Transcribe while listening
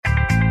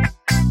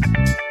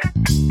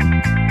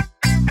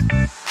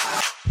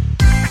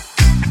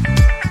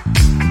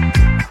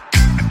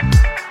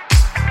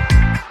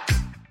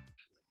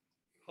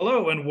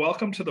and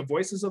welcome to the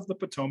Voices of the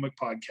Potomac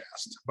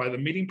podcast by the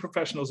Meeting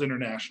Professionals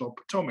International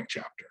Potomac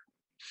chapter.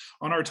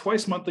 On our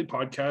twice monthly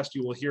podcast,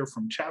 you will hear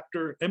from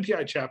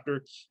MPI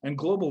chapter and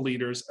global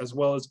leaders, as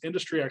well as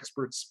industry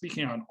experts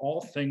speaking on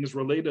all things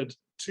related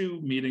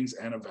to meetings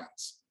and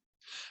events.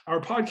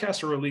 Our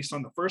podcasts are released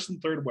on the first and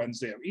third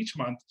Wednesday of each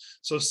month,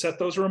 so set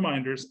those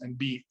reminders and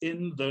be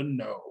in the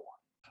know.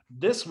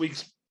 This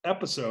week's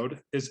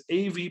episode is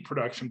AV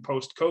production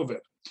post-COVID.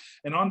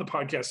 And on the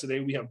podcast today,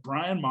 we have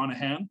Brian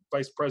Monahan,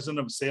 Vice President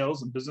of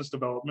Sales and Business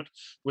Development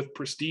with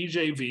Prestige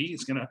AV.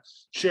 He's going to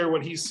share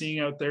what he's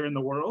seeing out there in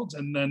the world.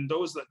 And then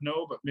those that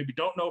know, but maybe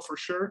don't know for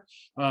sure,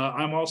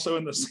 I'm also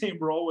in the same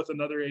role with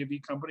another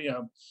AV company.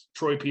 I'm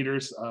Troy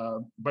Peters,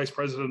 Vice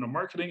President of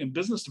Marketing and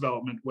Business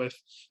Development with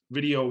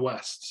Video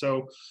West.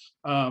 So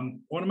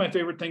one of my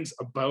favorite things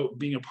about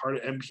being a part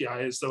of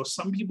MPI is, though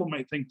some people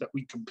might think that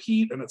we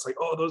compete and it's like,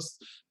 oh, those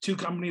two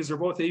companies are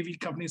both AV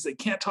companies, they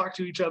can't talk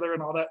to each other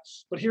and all that.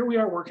 But here we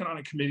are working on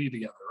a committee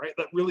together, right?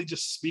 That really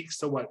just speaks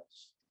to what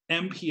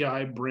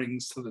MPI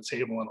brings to the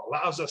table and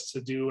allows us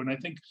to do. And I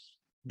think,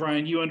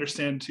 Brian, you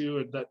understand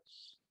too, that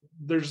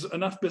there's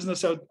enough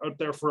business out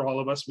there for all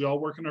of us. We all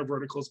work in our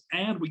verticals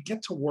and we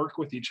get to work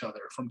with each other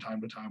from time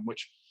to time,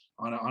 which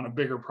on a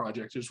bigger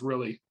project is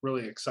really,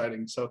 really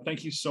exciting. So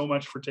thank you so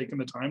much for taking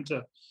the time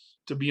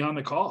to be on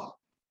the call.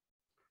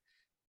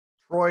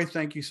 Troy,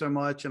 thank you so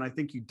much. And I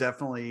think you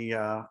definitely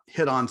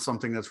hit on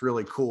something that's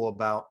really cool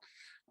about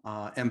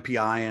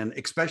MPI, and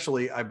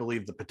especially, I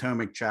believe, the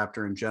Potomac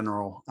chapter in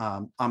general.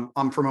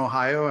 I'm from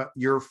Ohio.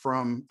 You're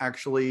from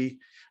actually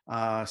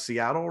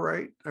Seattle,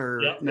 right?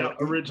 No,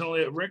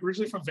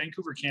 originally from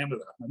Vancouver,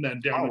 Canada, and then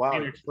down in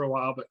Phoenix for a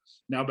while, but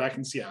now back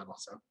in Seattle.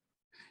 So.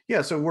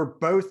 Yeah, so we're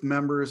both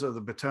members of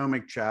the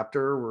Potomac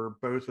chapter. We're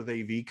both with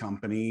AV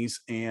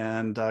companies,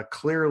 and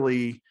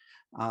clearly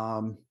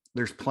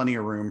there's plenty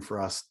of room for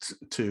us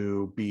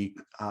to be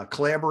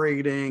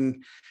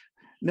collaborating.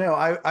 No,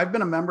 I've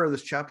been a member of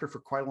this chapter for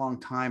quite a long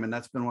time, and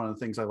that's been one of the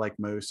things I like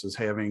most, is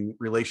having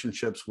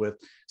relationships with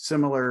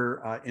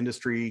similar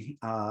industry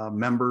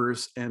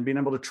members and being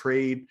able to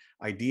trade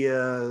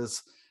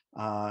ideas,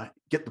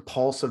 get the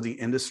pulse of the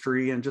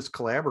industry, and just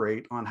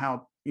collaborate on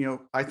how,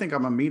 I think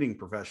I'm a meeting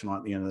professional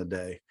at the end of the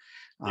day.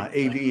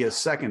 AV is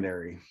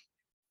secondary.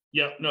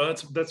 Yeah, no,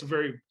 that's a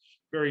very,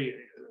 very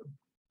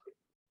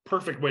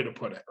perfect way to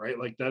put it, right?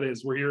 Like that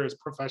is, we're here as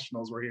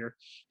professionals. We're here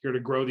to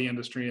grow the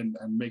industry and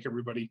make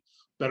everybody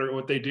better at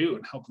what they do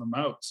and help them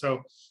out.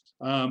 So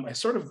I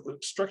sort of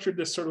structured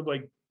this sort of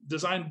like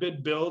design,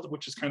 bid, build,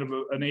 which is kind of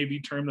an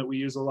AV term that we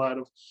use a lot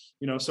of,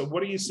 so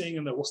what are you seeing?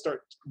 And that we'll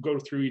start to go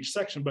through each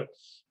section. But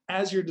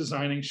as you're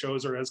designing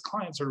shows or as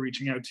clients are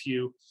reaching out to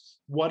you,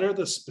 what are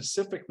the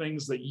specific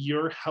things that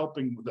you're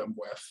helping them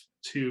with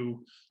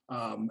to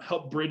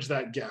help bridge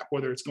that gap,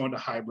 whether it's going to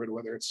hybrid,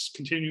 whether it's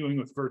continuing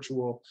with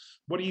virtual?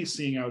 What are you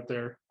seeing out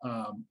there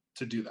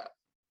to do that?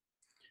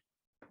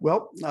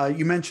 Well,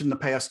 you mentioned the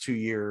past 2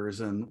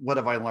 years and what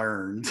have I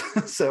learned?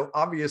 So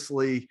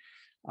obviously,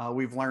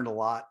 we've learned a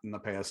lot in the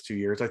past 2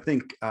 years. I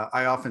think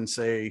I often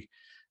say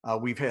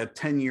we've had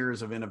 10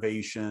 years of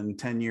innovation,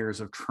 10 years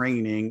of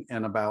training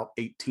in about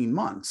 18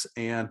 months.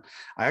 And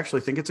I actually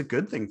think it's a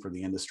good thing for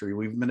the industry.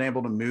 We've been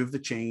able to move the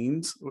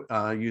chains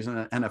using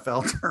an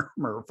NFL term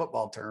or a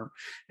football term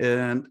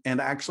and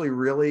actually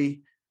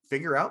really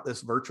figure out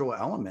this virtual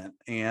element.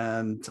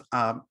 And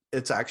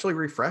it's actually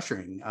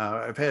refreshing.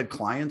 I've had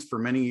clients for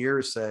many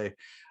years say,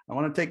 I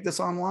want to take this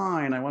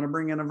online. I want to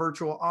bring in a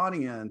virtual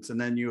audience. And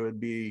then you would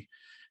be,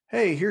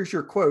 hey, here's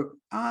your quote.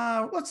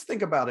 Let's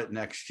think about it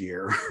next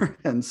year.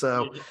 And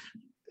so,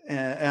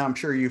 and I'm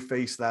sure you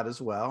face that as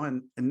well.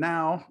 And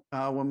now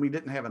when we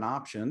didn't have an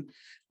option,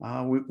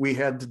 we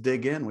had to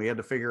dig in, we had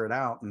to figure it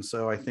out. And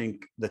so I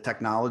think the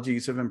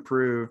technologies have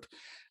improved.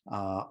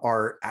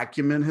 Our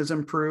acumen has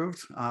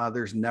improved.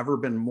 There's never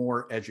been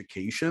more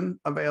education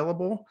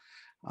available.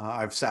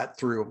 I've sat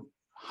through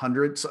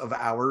hundreds of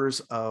hours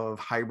of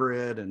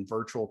hybrid and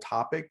virtual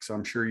topics.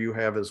 I'm sure you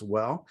have as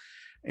well.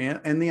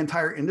 And the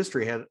entire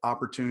industry had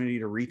opportunity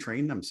to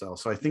retrain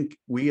themselves. So I think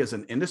we as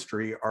an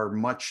industry are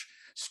much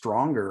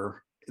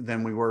stronger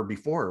than we were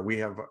before. We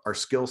have our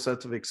skill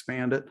sets have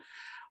expanded,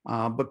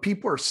 but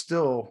people are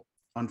still,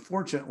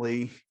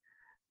 unfortunately,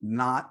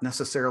 not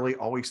necessarily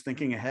always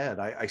thinking ahead.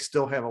 I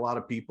still have a lot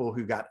of people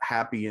who got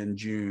happy in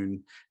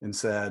June and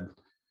said,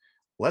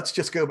 let's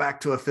just go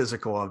back to a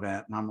physical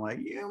event. And I'm like,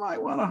 you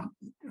might want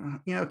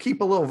to,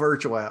 keep a little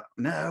virtual out.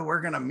 No,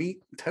 we're going to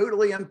meet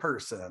totally in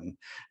person.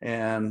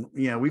 And,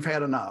 we've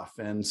had enough.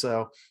 And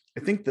so I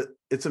think that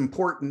it's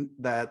important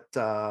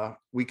that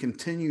we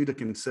continue to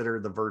consider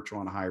the virtual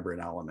and hybrid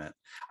element.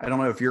 I don't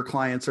know if your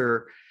clients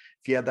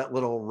if you had that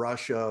little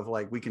rush of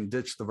like, we can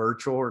ditch the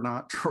virtual or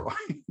not, Troy.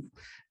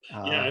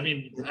 Yeah, I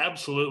mean,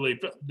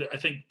 absolutely. I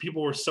think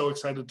people were so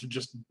excited to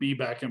just be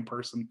back in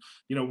person.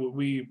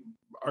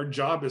 Our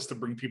job is to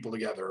bring people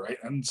together, right?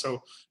 And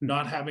so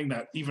not having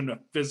that, even a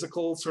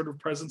physical sort of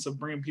presence of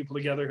bringing people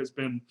together has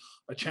been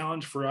a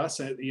challenge for us,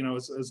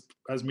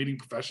 as meeting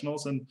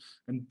professionals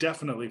and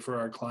definitely for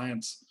our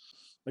clients.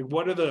 Like,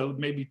 what are the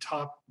maybe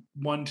top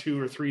 1, 2,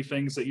 or 3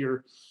 things that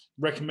you're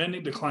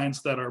recommending to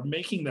clients that are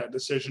making that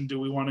decision? Do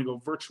we want to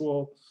go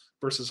virtual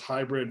versus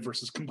hybrid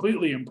versus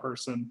completely in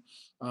person?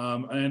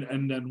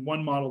 And then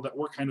one model that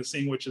we're kind of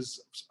seeing, which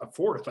is a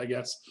fourth, I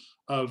guess,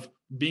 of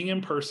being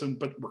in person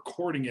but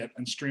recording it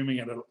and streaming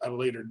it at a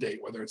later date,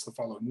 whether it's the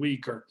following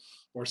week or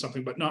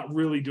something, but not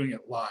really doing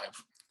it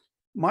live.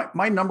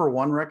 My number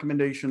one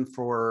recommendation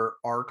for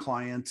our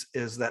clients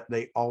is that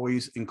they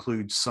always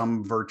include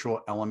some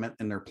virtual element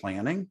in their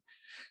planning.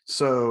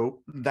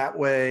 So that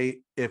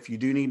way, if you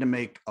do need to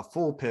make a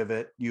full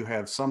pivot, you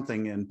have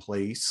something in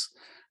place.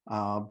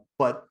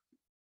 But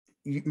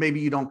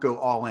maybe you don't go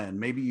all in.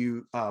 Maybe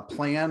you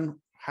plan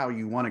how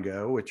you want to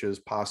go, which is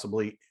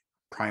possibly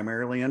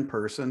primarily in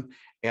person,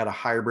 add a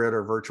hybrid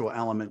or virtual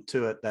element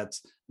to it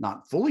that's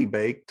not fully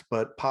baked,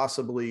 but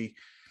possibly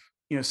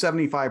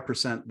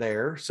 75%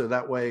 there. So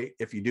that way,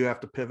 if you do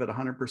have to pivot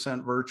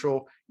 100%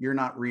 virtual, you're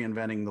not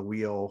reinventing the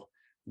wheel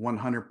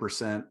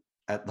 100%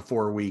 at the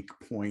 4-week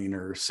point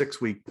or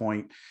 6-week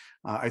point.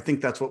 I think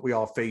that's what we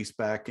all faced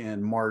back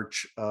in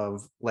March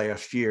of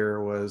last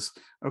year was,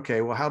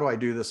 okay, well, how do I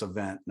do this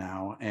event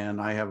now?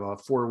 And I have a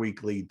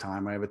 4-week lead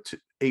time. I have a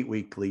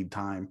 8-week lead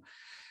time.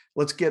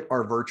 Let's get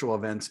our virtual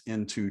events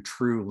into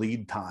true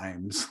lead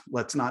times.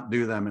 Let's not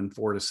do them in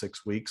 4 to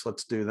 6 weeks.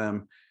 Let's do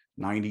them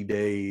 90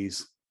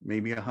 days,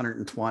 maybe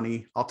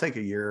 120. I'll take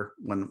a year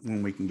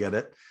when we can get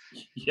it.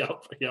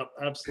 Yep,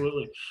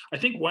 absolutely. I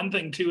think one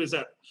thing too is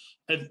that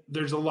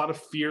there's a lot of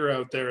fear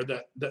out there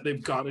that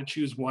they've got to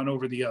choose one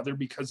over the other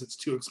because it's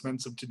too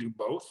expensive to do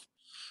both.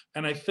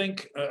 And I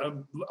think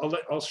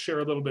I'll share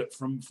a little bit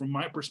from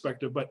my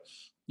perspective, but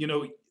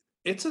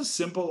it's as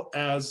simple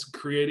as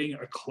creating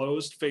a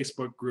closed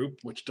Facebook group,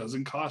 which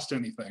doesn't cost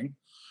anything,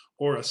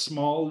 or a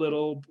small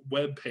little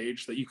web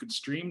page that you could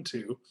stream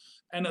to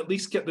and at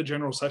least get the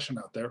general session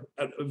out there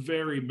at a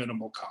very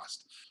minimal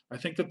cost. I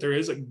think that there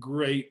is a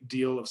great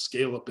deal of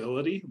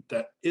scalability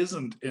that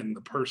isn't in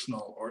the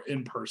personal or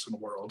in-person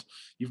world.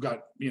 You've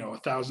got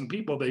 1,000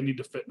 people, they need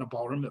to fit in a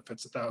ballroom that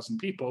fits 1,000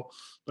 people.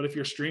 But if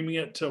you're streaming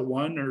it to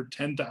 1 or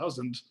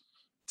 10,000,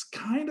 it's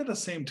kind of the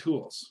same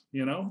tools.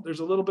 There's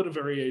a little bit of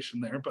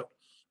variation there, but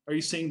are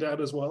you seeing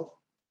that as well?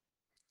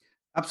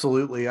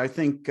 Absolutely. I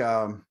think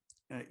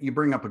you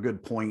bring up a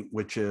good point,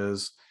 which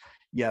is,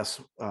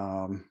 yes,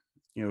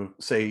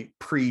 say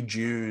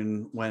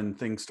pre-June when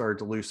things started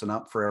to loosen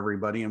up for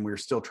everybody and we were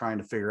still trying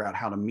to figure out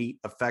how to meet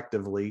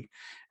effectively,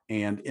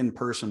 and in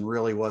person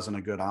really wasn't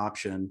a good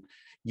option.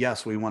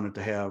 Yes, we wanted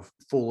to have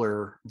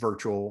fuller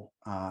virtual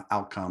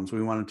outcomes.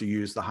 We wanted to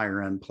use the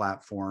higher end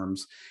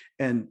platforms,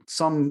 and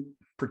some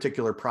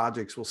particular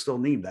projects will still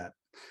need that.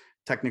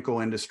 Technical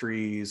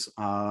industries,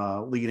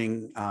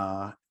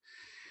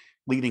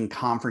 leading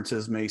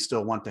conferences may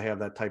still want to have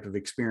that type of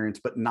experience,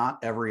 but not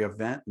every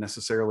event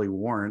necessarily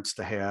warrants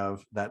to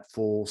have that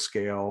full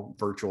scale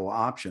virtual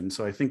option.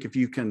 So I think if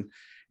you can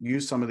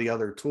use some of the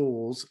other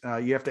tools,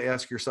 you have to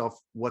ask yourself,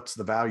 what's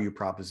the value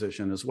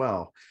proposition as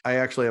well? I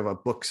actually have a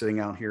book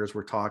sitting out here as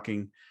we're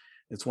talking.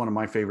 It's one of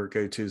my favorite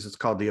go-tos. It's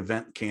called the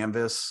Event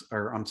Canvas,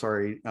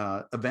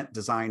 Event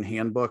Design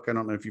Handbook. I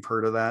don't know if you've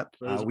heard of that.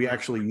 We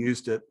actually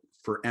used it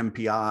for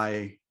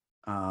MPI,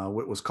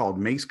 what was called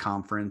MACE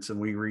conference, and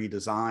we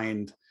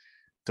redesigned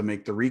to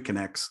make the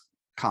Reconnects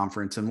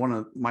conference. And one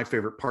of my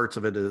favorite parts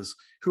of it is,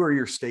 who are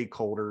your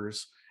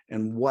stakeholders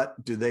and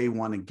what do they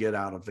want to get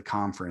out of the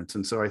conference?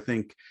 And so I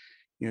think,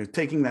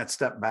 taking that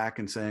step back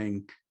and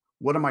saying,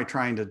 what am I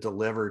trying to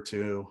deliver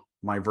to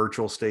my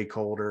virtual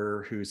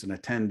stakeholder who's an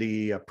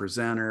attendee, a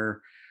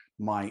presenter,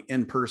 my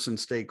in-person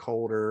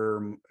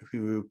stakeholder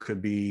who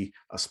could be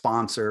a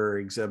sponsor,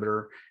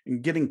 exhibitor,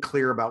 and getting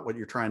clear about what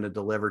you're trying to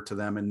deliver to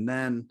them, and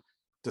then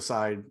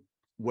decide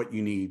what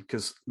you need,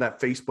 because that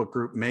Facebook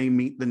group may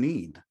meet the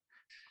need.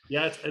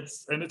 Yeah,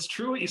 it's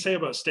true what you say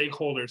about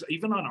stakeholders.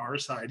 Even on our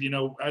side,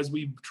 as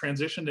we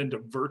transitioned into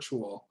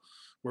virtual,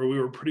 where we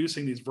were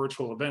producing these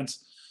virtual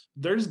events,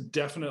 there's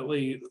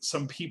definitely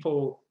some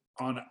people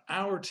on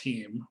our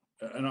team,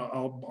 and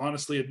I'll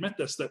honestly admit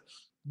this, that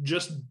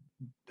just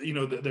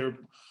that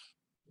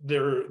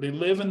they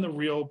live in the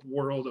real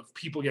world of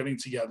people getting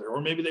together,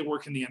 or maybe they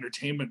work in the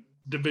entertainment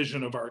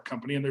division of our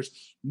company and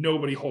there's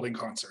nobody holding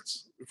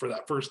concerts for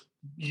that first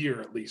year,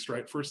 at least,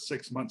 right? First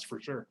 6 months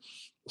for sure.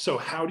 So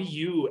how do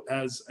you,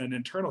 as an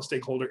internal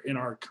stakeholder in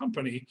our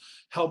company,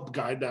 help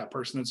guide that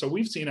person? And so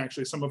we've seen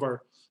actually some of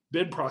our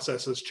bid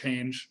processes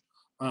change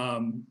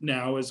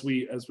now as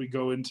we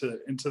go into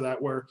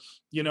that, where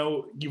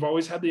you've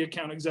always had the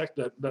account exec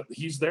that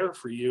he's there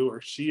for you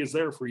or she is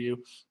there for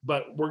you,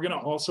 but we're going to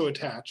also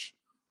attach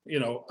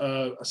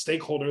a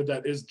stakeholder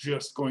that is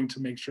just going to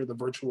make sure the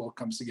virtual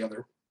comes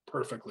together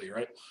perfectly,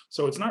 right?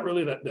 So it's not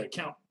really that the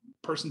account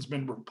person's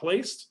been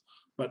replaced,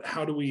 but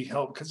how do we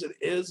help? Because it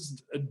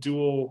is a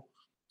dual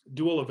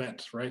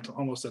event, right?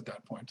 Almost at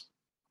that point.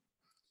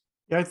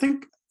 Yeah, I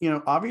think,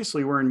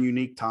 obviously we're in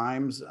unique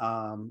times.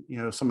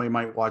 Somebody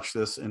might watch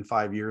this in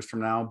 5 years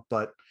from now,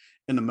 but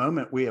in the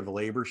moment we have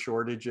labor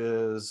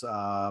shortages,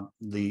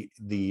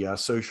 the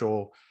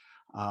social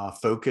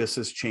focus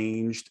has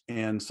changed.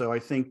 And so I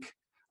think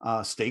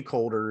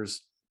stakeholders,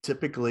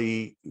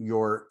 typically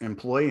your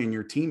employee and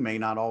your team may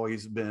not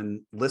always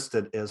been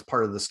listed as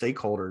part of the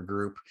stakeholder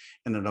group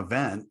in an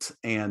event.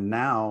 And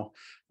now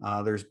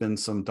there's been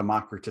some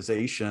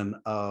democratization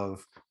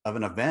of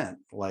an event.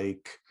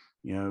 Like,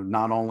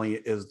 not only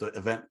is the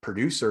event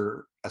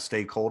producer a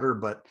stakeholder,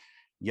 but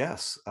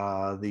yes,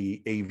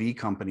 the AV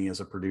company is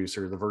a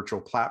producer, the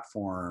virtual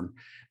platform,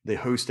 the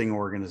hosting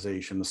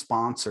organization, the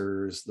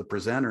sponsors, the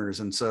presenters.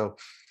 And so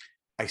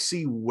I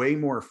see way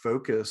more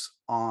focus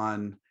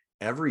on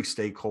every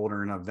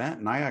stakeholder in an event.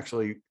 And I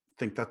actually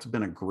think that's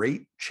been a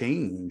great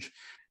change.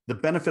 The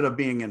benefit of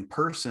being in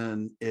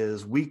person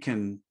is we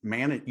can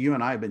manage, you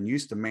and I have been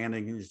used to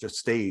managing the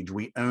stage.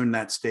 We own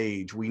that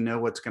stage. We know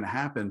what's going to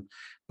happen.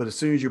 But as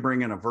soon as you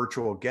bring in a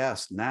virtual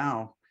guest,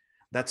 now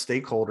that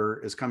stakeholder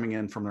is coming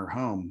in from their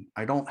home.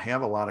 I don't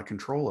have a lot of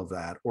control of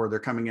that, or they're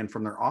coming in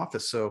from their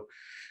office. So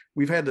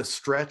we've had to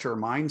stretch our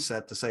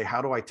mindset to say,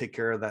 how do I take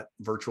care of that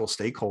virtual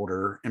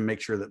stakeholder and make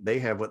sure that they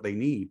have what they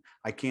need?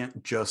 I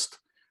can't just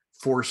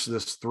force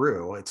this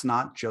through. It's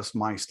not just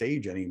my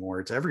stage anymore.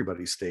 It's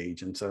everybody's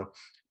stage. And so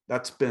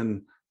that's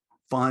been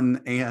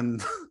fun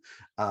and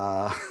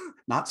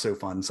not so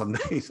fun some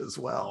days as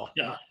well.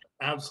 Yeah,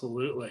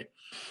 absolutely.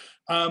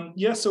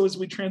 Yeah, so as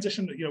we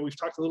transition, we've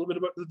talked a little bit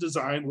about the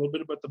design, a little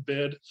bit about the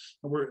bid,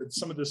 and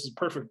some of this is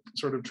perfect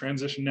sort of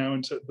transition now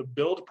into the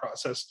build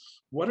process.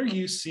 What are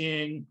you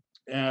seeing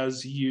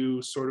as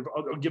you sort of,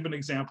 I'll give an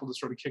example to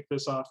sort of kick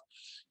this off.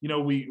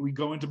 We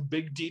go into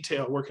big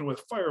detail working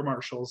with fire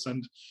marshals,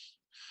 and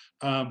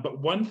but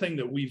one thing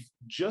that we've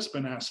just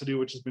been asked to do,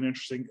 which has been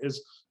interesting,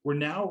 is we're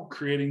now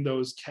creating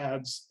those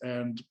CADs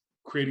and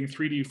creating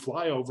 3D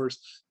flyovers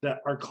that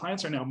our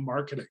clients are now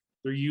marketing.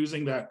 They're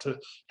using that to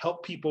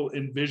help people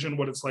envision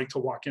what it's like to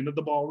walk into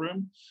the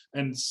ballroom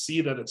and see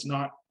that it's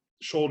not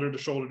shoulder to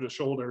shoulder to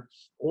shoulder,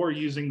 or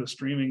using the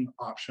streaming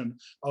option,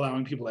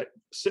 allowing people to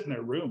sit in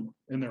their room,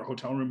 in their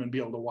hotel room, and be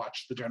able to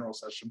watch the general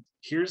session.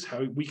 Here's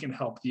how we can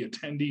help the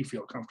attendee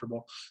feel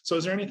comfortable. So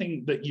is there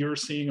anything that you're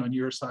seeing on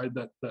your side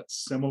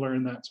that's similar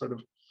in that sort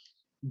of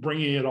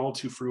bringing it all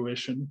to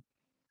fruition?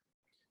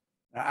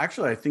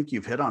 Actually, I think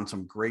you've hit on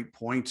some great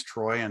points,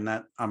 Troy, and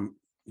that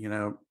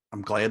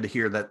I'm glad to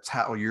hear that's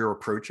how you're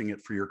approaching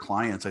it for your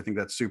clients. I think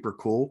that's super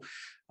cool.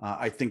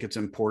 I think it's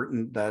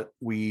important that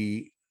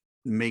we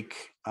make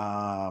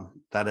that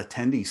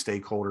attendee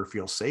stakeholder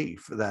feel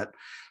safe, that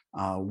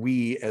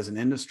we as an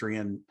industry,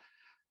 and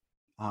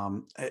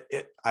I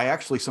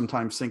actually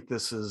sometimes think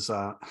this is,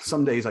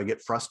 some days I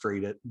get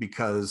frustrated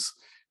because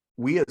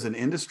we as an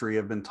industry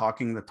have been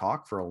talking the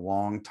talk for a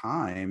long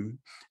time,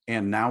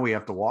 and now we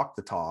have to walk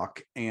the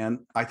talk. And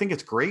I think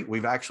it's great.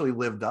 We've actually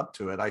lived up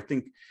to it. I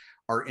think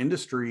our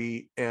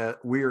industry,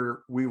 we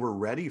were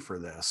ready for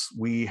this.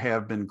 We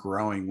have been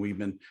growing. We've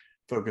been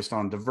focused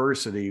on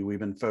diversity. We've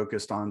been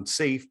focused on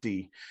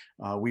safety.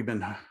 We've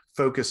been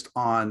focused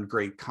on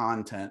great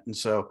content. And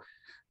so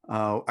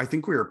I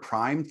think we are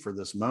primed for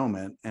this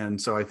moment. And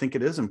so I think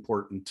it is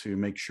important to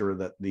make sure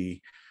that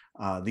the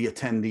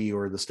attendee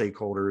or the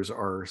stakeholders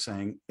are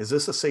saying, is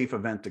this a safe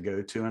event to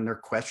go to? And they're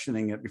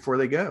questioning it before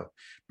they go,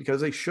 because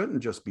they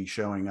shouldn't just be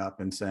showing up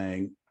and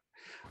saying,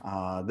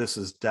 this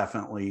has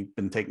definitely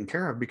been taken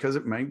care of, because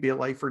it might be a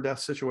life or death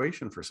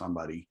situation for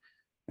somebody.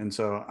 And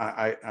so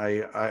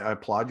I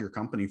applaud your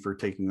company for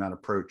taking that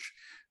approach.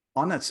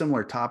 On that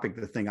similar topic,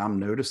 the thing I'm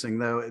noticing,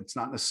 though, it's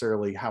not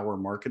necessarily how we're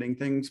marketing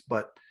things,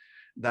 but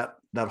that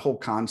whole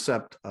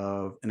concept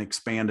of an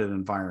expanded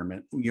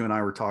environment. You and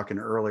I were talking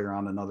earlier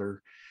on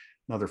another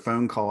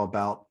phone call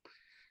about,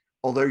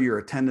 although your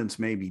attendance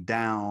may be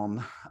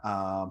down,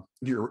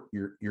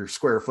 your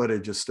square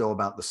footage is still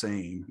about the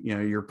same.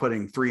 You're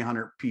putting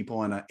 300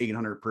 people in an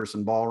 800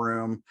 person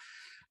ballroom.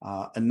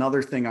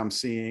 Another thing I'm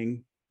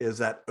seeing is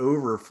that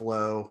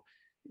overflow,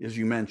 as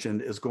you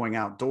mentioned, is going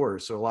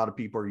outdoors. So a lot of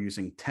people are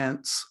using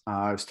tents.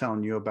 I was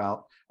telling you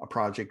about a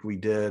project we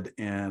did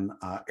in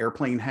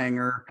airplane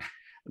hangar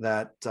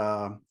that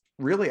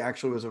really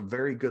actually was a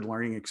very good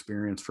learning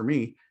experience for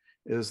me,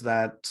 is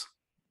that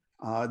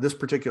this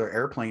particular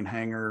airplane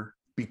hangar,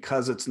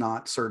 because it's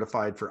not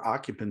certified for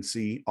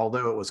occupancy,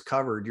 although it was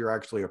covered, you're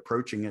actually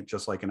approaching it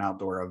just like an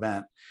outdoor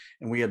event.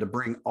 And we had to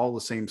bring all the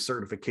same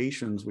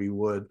certifications we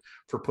would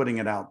for putting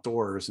it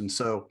outdoors. And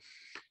so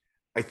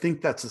I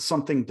think that's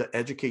something to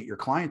educate your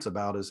clients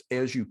about, is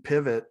as you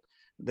pivot,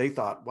 they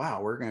thought,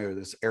 wow, we're going to go to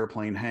this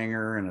airplane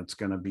hangar and it's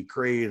going to be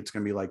great. It's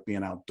going to be like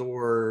being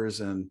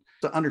outdoors. And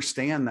to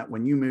understand that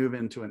when you move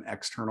into an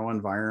external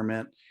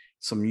environment,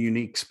 some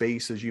unique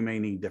spaces, you may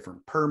need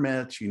different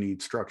permits, you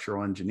need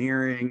structural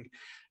engineering,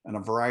 and a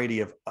variety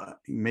of,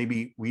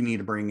 maybe we need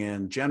to bring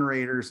in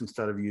generators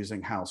instead of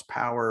using house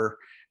power.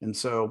 And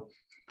so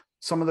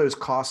some of those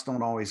costs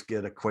don't always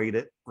get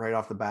equated right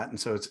off the bat. And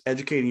so it's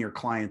educating your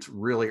clients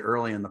really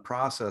early in the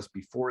process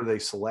before they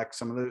select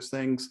some of those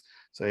things.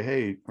 Say,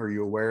 hey, are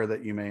you aware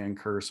that you may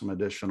incur some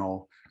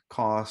additional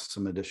costs,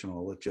 some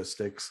additional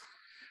logistics?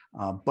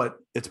 But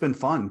it's been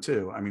fun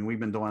too. I mean, we've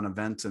been doing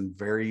events in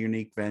very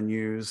unique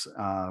venues,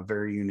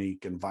 very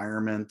unique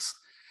environments.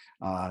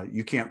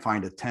 You can't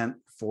find a tent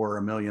for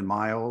a million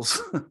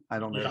miles. I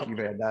don't know if you've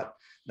had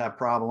that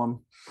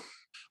problem.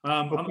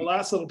 On the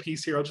last little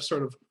piece here, I'll just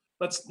sort of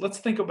let's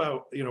think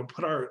about,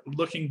 put our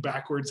looking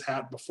backwards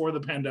hat before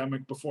the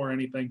pandemic, before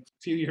anything.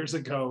 A few years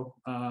ago,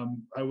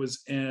 I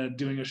was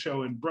doing a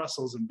show in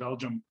Brussels in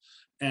Belgium,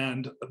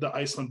 and the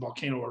Iceland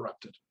volcano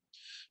erupted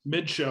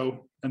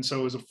mid-show, and so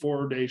it was a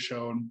 4-day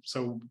show, and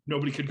so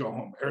nobody could go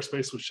home.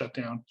 Airspace was shut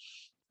down.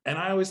 And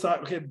I always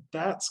thought, okay,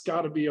 that's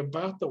got to be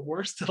about the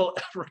worst it'll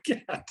ever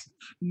get.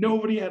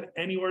 Nobody had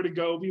anywhere to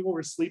go. People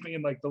were sleeping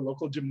in like the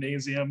local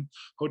gymnasium.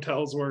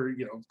 Hotels were,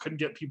 couldn't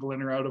get people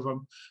in or out of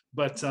them.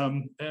 But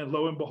and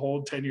lo and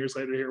behold, 10 years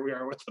later, here we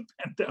are with the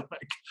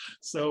pandemic.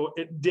 So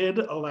it did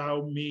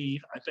allow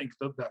me, I think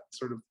that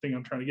sort of thing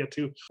I'm trying to get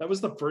to, that was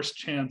the first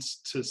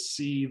chance to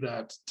see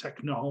that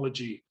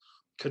technology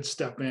could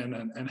step in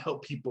and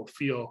help people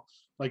feel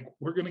like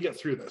we're going to get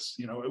through this.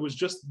 It was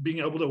just being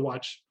able to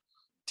watch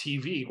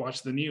TV,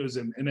 watch the news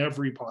in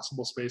every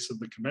possible space of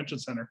the convention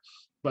center.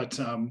 But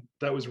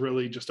that was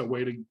really just a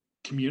way to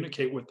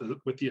communicate with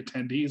the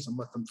attendees and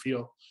let them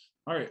feel,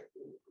 all right,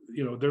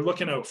 they're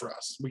looking out for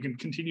us. We can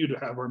continue to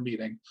have our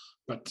meeting,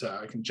 but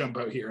I can jump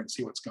out here and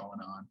see what's going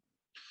on.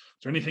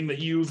 Is there anything that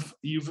you've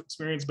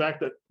experienced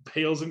back that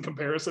pales in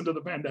comparison to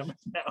the pandemic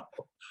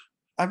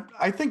now?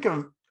 I think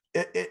of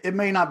it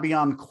may not be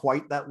on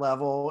quite that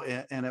level,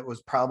 and it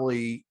was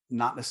probably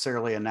not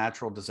necessarily a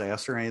natural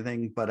disaster or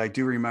anything, but I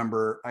do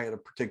remember I had a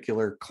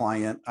particular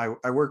client.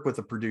 I worked with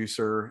a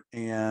producer,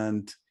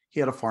 and he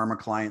had a pharma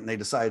client, and they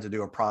decided to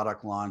do a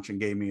product launch and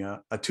gave me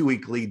a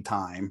 2-week lead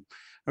time.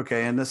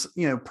 Okay. And this,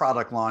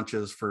 product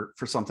launches for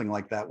something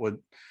like that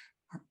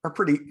are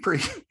pretty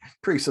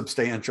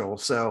substantial.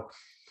 So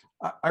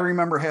I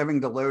remember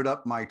having to load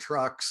up my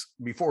trucks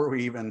before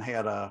we even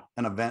had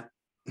an event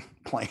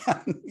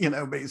plan,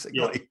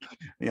 basically.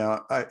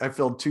 I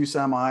filled 2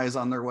 semis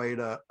on their way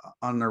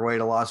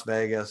to Las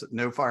Vegas,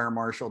 no fire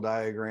marshal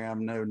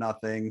diagram, no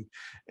nothing,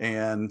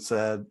 and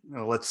said,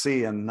 let's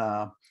see. And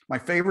my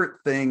favorite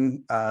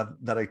thing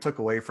that I took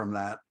away from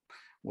that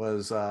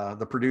was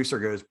the producer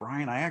goes,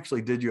 Brian, I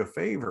actually did you a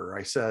favor.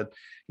 I said,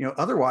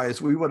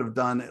 otherwise we would have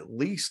done at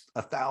least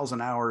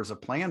 1,000 hours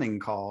of planning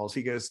calls.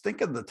 He goes,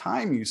 think of the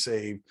time you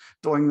saved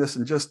doing this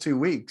in just 2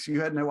 weeks. You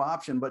had no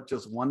option but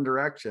just one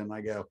direction. I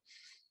go,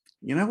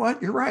 you know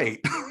what? You're right.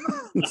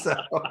 So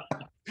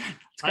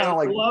I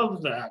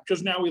love that,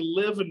 because now we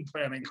live in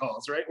planning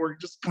calls, right? We're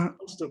just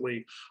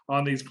constantly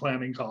on these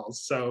planning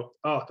calls. So,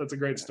 that's a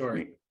great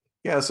story.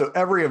 Yeah. So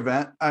every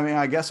event,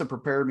 I guess it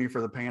prepared me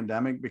for the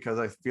pandemic, because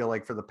I feel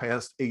like for the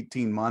past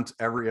 18 months,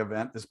 every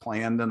event is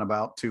planned in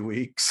about 2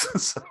 weeks.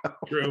 So.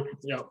 True.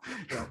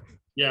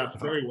 Yeah.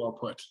 Very well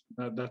put.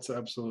 That's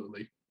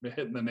absolutely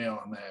hitting the nail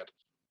on the head.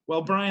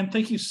 Well, Brian,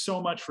 thank you so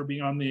much for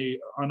being on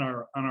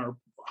our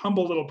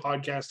humble little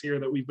podcast here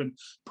that we've been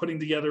putting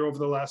together over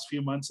the last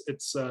few months.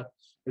 We're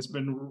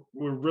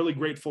really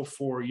grateful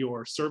for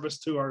your service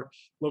to our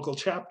local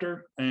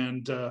chapter,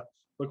 and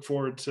look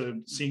forward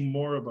to seeing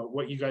more about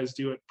what you guys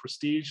do at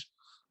Prestige.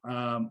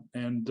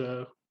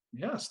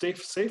 Stay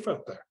safe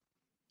out there.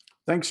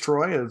 Thanks,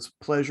 Troy. It's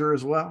a pleasure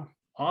as well.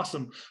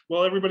 Awesome.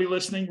 Well, everybody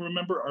listening,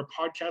 remember our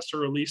podcasts are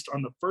released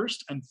on the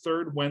 1st and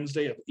 3rd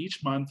Wednesday of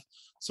each month.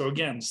 So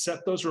again,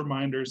 set those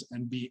reminders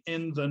and be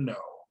in the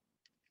know.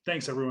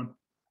 Thanks, everyone.